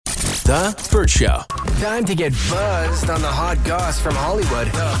The Burt Show. Time to get buzzed on the hot goss from Hollywood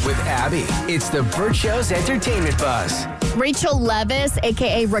with Abby. It's the Burt Show's entertainment buzz. Rachel Leviss,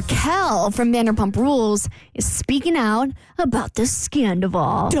 a.k.a. Raquel from Vanderpump Rules, is speaking out about the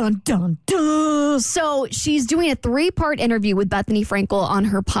scandal. Dun, dun, dun. So she's doing a 3-part interview with Bethany Frankel on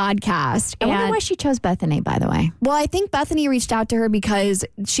her podcast. I wonder why she chose Bethany, by the way. Well, I think Bethany reached out to her because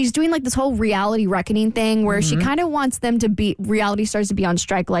she's doing like this whole reality reckoning thing where she kind of wants them to be, reality stars to be on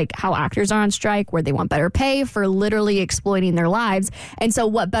strike like how actors are on strike, where they want better pay for literally exploiting their lives. And so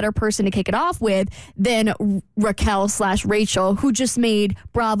what better person to kick it off with than Raquel/Rachel, who just made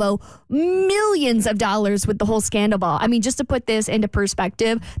Bravo millions of dollars with the whole scandal. I mean, just to put this into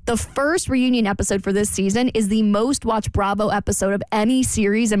perspective, the first reunion episode for this season is the most watched Bravo episode of any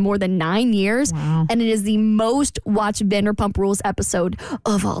series in more than 9 years. Wow. And it is the most watched Vanderpump Rules episode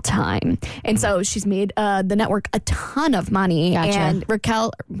of all time. And so she's made the network a ton of money. Gotcha. And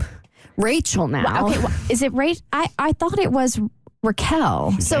Rachel now. Okay, well, is it Rachel? I thought it was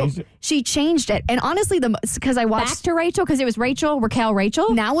Raquel. She changed it. And honestly, because I watched... Back to Rachel, because it was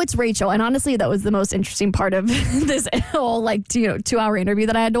Raquel. Now it's Rachel. And honestly, that was the most interesting part of this whole 2-hour interview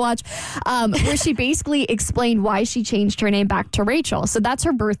that I had to watch, where she basically explained why she changed her name back to Rachel. So that's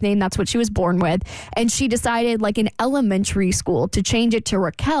her birth name. That's what she was born with. And she decided, like in elementary school, to change it to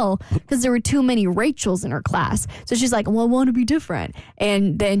Raquel because there were too many Rachels in her class. So she's like, well, I want to be different.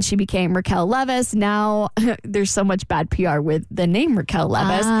 And then she became Raquel Leviss. Now there's so much bad PR with the name Raquel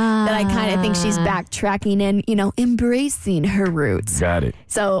Leviss that I kind of think she's backtracking and, embracing her roots. Got it.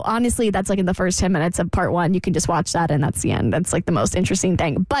 So honestly, that's like in the first 10 minutes of part 1. You can just watch that and that's the end. That's like the most interesting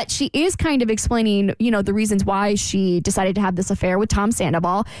thing. But she is kind of explaining, the reasons why she decided to have this affair with Tom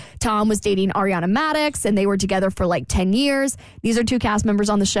Sandoval. Tom was dating Ariana Madix and they were together for like 10 years. These are 2 cast members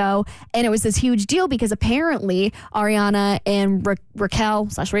on the show. And it was this huge deal because apparently Ariana and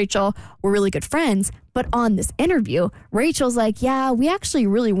Raquel/Rachel were really good friends. But on this interview, Rachel's like, yeah, we actually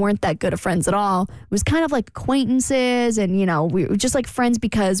really weren't that good of friends at all. It was kind of like acquaintances and, we were just like friends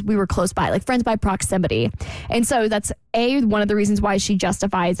because we were close by, like friends by proximity. And so that's A, one of the reasons why she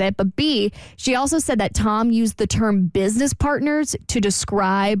justifies it. But B, she also said that Tom used the term business partners to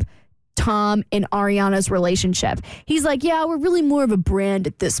describe Tom and Ariana's relationship. He's like, yeah, we're really more of a brand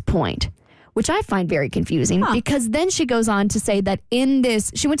at this point, which I find very confusing because then she goes on to say that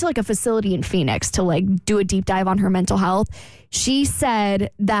she went to like a facility in Phoenix to like do a deep dive on her mental health. She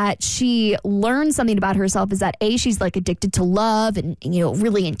said that she learned something about herself is that A, she's like addicted to love and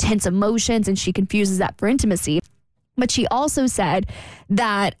really intense emotions and she confuses that for intimacy. But she also said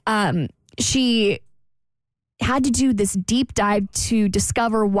that she had to do this deep dive to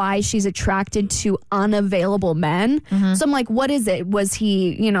discover why she's attracted to unavailable men. So I'm like, what is it? Was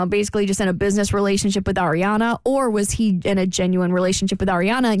he, basically just in a business relationship with Ariana, or was he in a genuine relationship with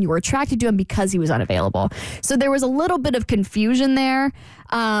Ariana and you were attracted to him because he was unavailable? So there was a little bit of confusion there.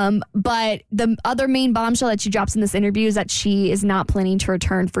 But the other main bombshell that she drops in this interview is that she is not planning to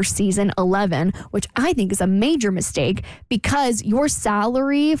return for season 11, which I think is a major mistake because your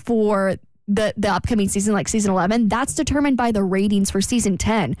salary for the upcoming season, like season 11, that's determined by the ratings for season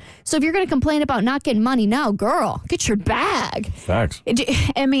 10. So if you're going to complain about not getting money now, girl, get your bag. Facts.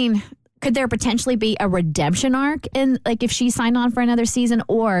 I mean, could there potentially be a redemption arc in like if she signed on for another season,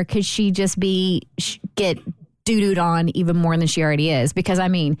 or could she just get doo-dooed on even more than she already is? Because, I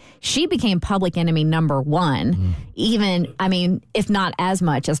mean, she became public enemy number 1, even, if not as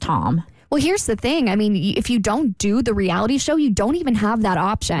much as Tom. Well, here's the thing. I mean, if you don't do the reality show, you don't even have that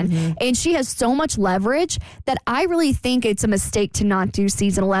option. And she has so much leverage that I really think it's a mistake to not do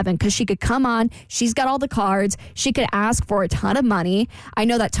season 11 because she could come on. She's got all the cards. She could ask for a ton of money. I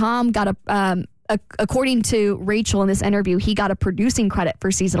know that Tom got according to Rachel in this interview, he got a producing credit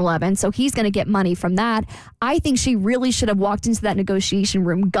for season 11, so he's going to get money from that. I think she really should have walked into that negotiation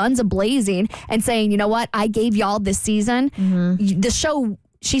room, guns a-blazing, and saying, you know what, I gave y'all this season. The show...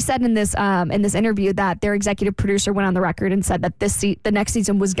 She said in this interview that their executive producer went on the record and said that the next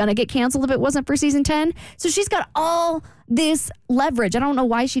season was going to get canceled if it wasn't for season 10. So she's got all this leverage. I don't know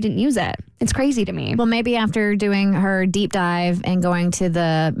why she didn't use it. It's crazy to me. Well, maybe after doing her deep dive and going to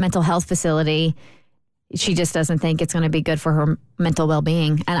the mental health facility, she just doesn't think it's going to be good for her mental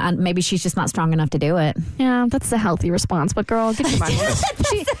well-being. And maybe she's just not strong enough to do it. Yeah, that's the healthy response. But girl, get your money.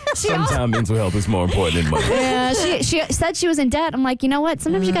 Sometimes mental health is more important than money. Yeah, she said she was in debt. I'm like, you know what?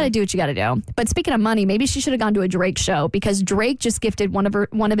 Sometimes you got to do what you got to do. But speaking of money, maybe she should have gone to a Drake show because Drake just gifted one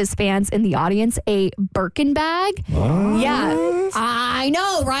of his fans in the audience a Birkin bag. What? Yeah, I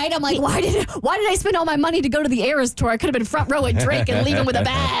know, right? I'm like, why did I spend all my money to go to the Eras tour? I could have been front row at Drake and leave him with a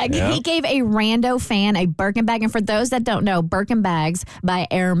bag. Yeah. He gave a rando fan a Birkin bag. And for those that don't know, Birkin bags by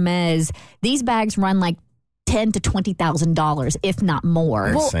Hermes, these bags run like $10,000 to $20,000, if not more.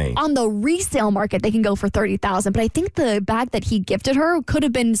 Insane. On the resale market, they can go for $30,000. But I think the bag that he gifted her could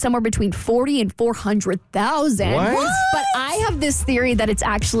have been somewhere between $40,000 and $400,000. What? But I have this theory that it's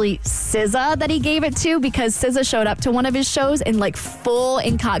actually SZA that he gave it to, because SZA showed up to one of his shows in like full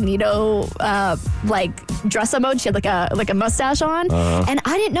incognito, like dress up mode. She had like a mustache on, and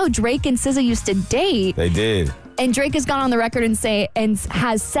I didn't know Drake and SZA used to date. They did. And Drake has gone on the record and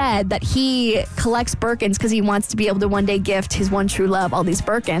has said that he collects Birkins because he wants to be able to one day gift his one true love all these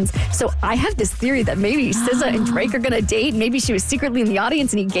Birkins. So I have this theory that maybe SZA and Drake are going to date. Maybe she was secretly in the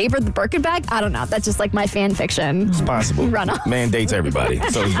audience and he gave her the Birkin bag. I don't know. That's just like my fan fiction. It's possible. Runoff. Man dates everybody,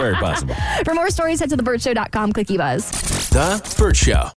 so it's very possible. For more stories, head to thebirdshow.com. Click eBuzz. The Burt Show.